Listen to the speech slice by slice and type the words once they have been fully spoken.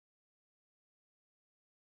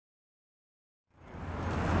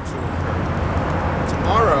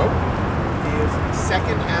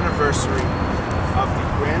second anniversary of the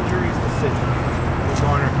grand jury's decision in the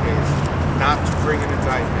Garner case not to bring an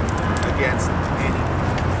indictment against anyone.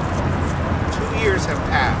 2 years have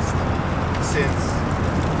passed since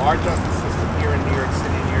our justice system here in New York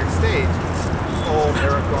City, New York State, told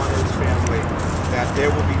Eric Garner's family that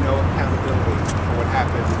there will be no accountability for what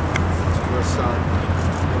happened to your son,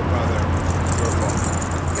 your brother, your father.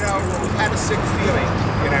 You know, we had a sick feeling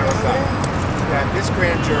in Arizona that this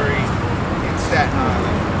grand jury in Staten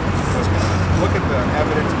Island was going to look at the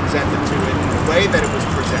evidence presented to it in the way that it was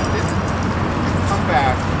presented and come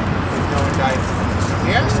back with no indictment.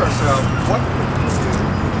 We asked ourselves, what could we do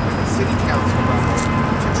at the city council level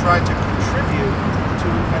to try to contribute to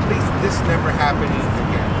at least this never happening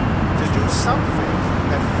again? To do something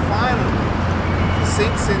that finally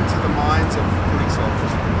sinks into the minds of police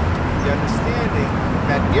officers, the understanding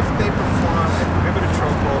that if they perform a prohibited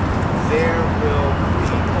chokehold, there will be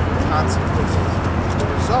consequences. The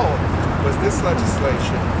result was this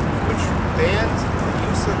legislation, which bans the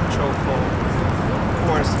use of the chokehold in the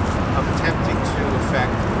course of attempting to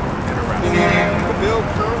effect an arrest. The bill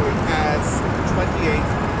currently has 28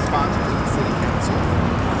 sponsors in the city council,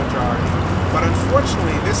 a majority, but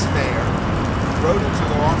unfortunately this mayor wrote into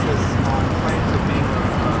the office on claims of being a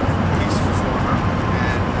police reformer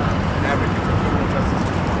and an advocate for criminal justice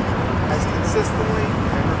reform, has consistently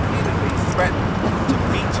and repeatedly threatened to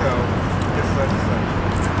veto this legislation.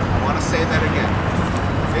 I want to say that again.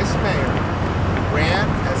 This mayor ran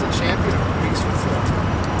as a champion of police reform,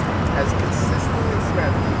 has consistently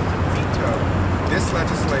threatened to veto this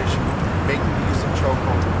legislation making the use of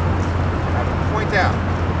chokehold. And I would point out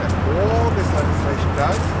that all this legislation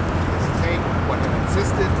does is take what had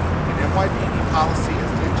existed in NYPD policy as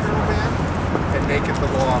an internal ban and make it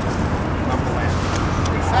the law of the land.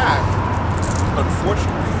 In fact,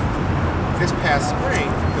 unfortunately, this past spring,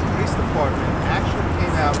 the police department actually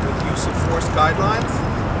came out with use of force guidelines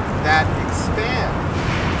that expand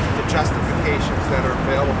the justifications that are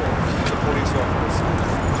available to police officers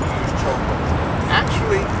to use chokehold,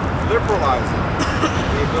 actually liberalizing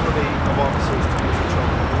the ability of officers to use a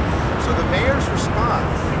chokehold. So the mayor's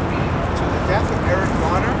response to the death of Eric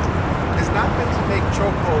Garner has not been to make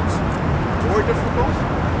chokeholds more difficult,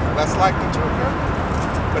 less likely to occur,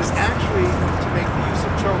 but is actually to make the use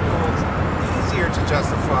of chokeholds easier to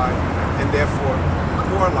justify and therefore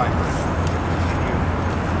more likely to continue.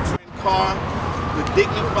 Carr, the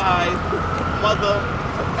dignified mother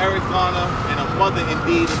of Eric Garner and a mother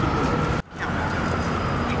indeed of the movement.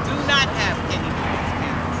 We do not have any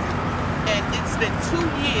transparency, and it's been 2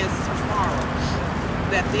 years tomorrow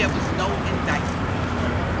that there was no indictment,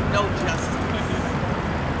 no justice,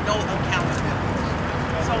 no accountability.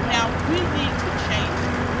 So now we need to change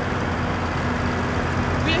it.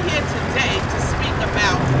 We're here today to speak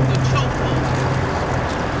about the chokehold,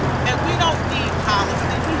 and we don't need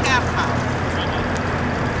policy, we have policy.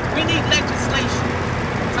 We need legislation.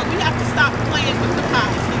 So we have to stop playing with the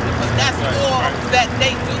policy because that's all that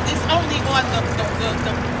they do. It's only on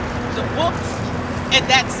the books, and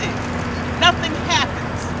that's it. Nothing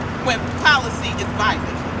happens when policy is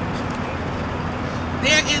violated.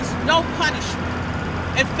 There is no punishment.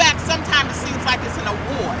 In fact, sometimes it seems like it's an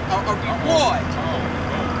award or a reward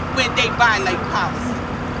when they violate policy.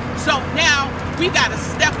 So now we got to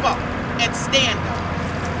step up and stand up.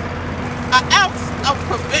 An ounce of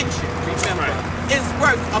prevention, remember, is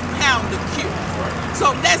worth a pound of cure.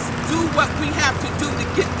 So let's do what we have to do to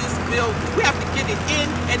get this bill. We have to get it in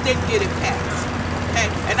and then get it passed.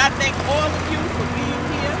 Okay? And I thank all of you for being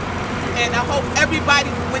here. And I hope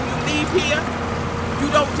everybody, when you leave here, you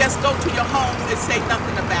don't just go to your homes and say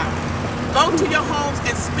nothing about it. Go to your homes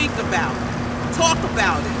and speak about it. Talk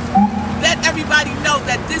about it. Let everybody know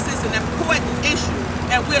that this is an important issue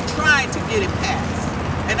and we're trying to get it passed.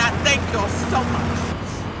 And I thank y'all so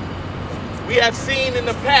much. We have seen in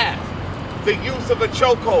the past the use of a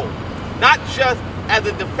chokehold, not just as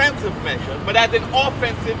a defensive measure, but as an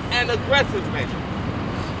offensive and aggressive measure.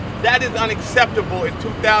 That is unacceptable in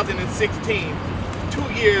 2016,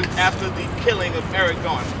 2 years after the killing of Eric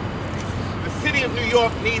Garner. The city of New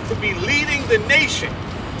York needs to be leading the nation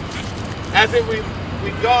as it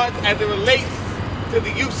relates to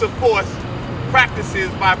the use of force practices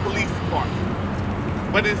by police departments.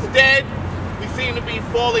 But instead, we seem to be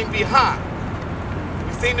falling behind.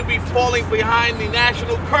 We seem to be falling behind the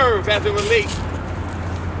national curve as it relates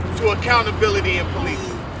to accountability in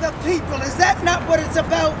policing. The people, is that not what it's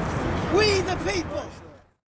about? We the people.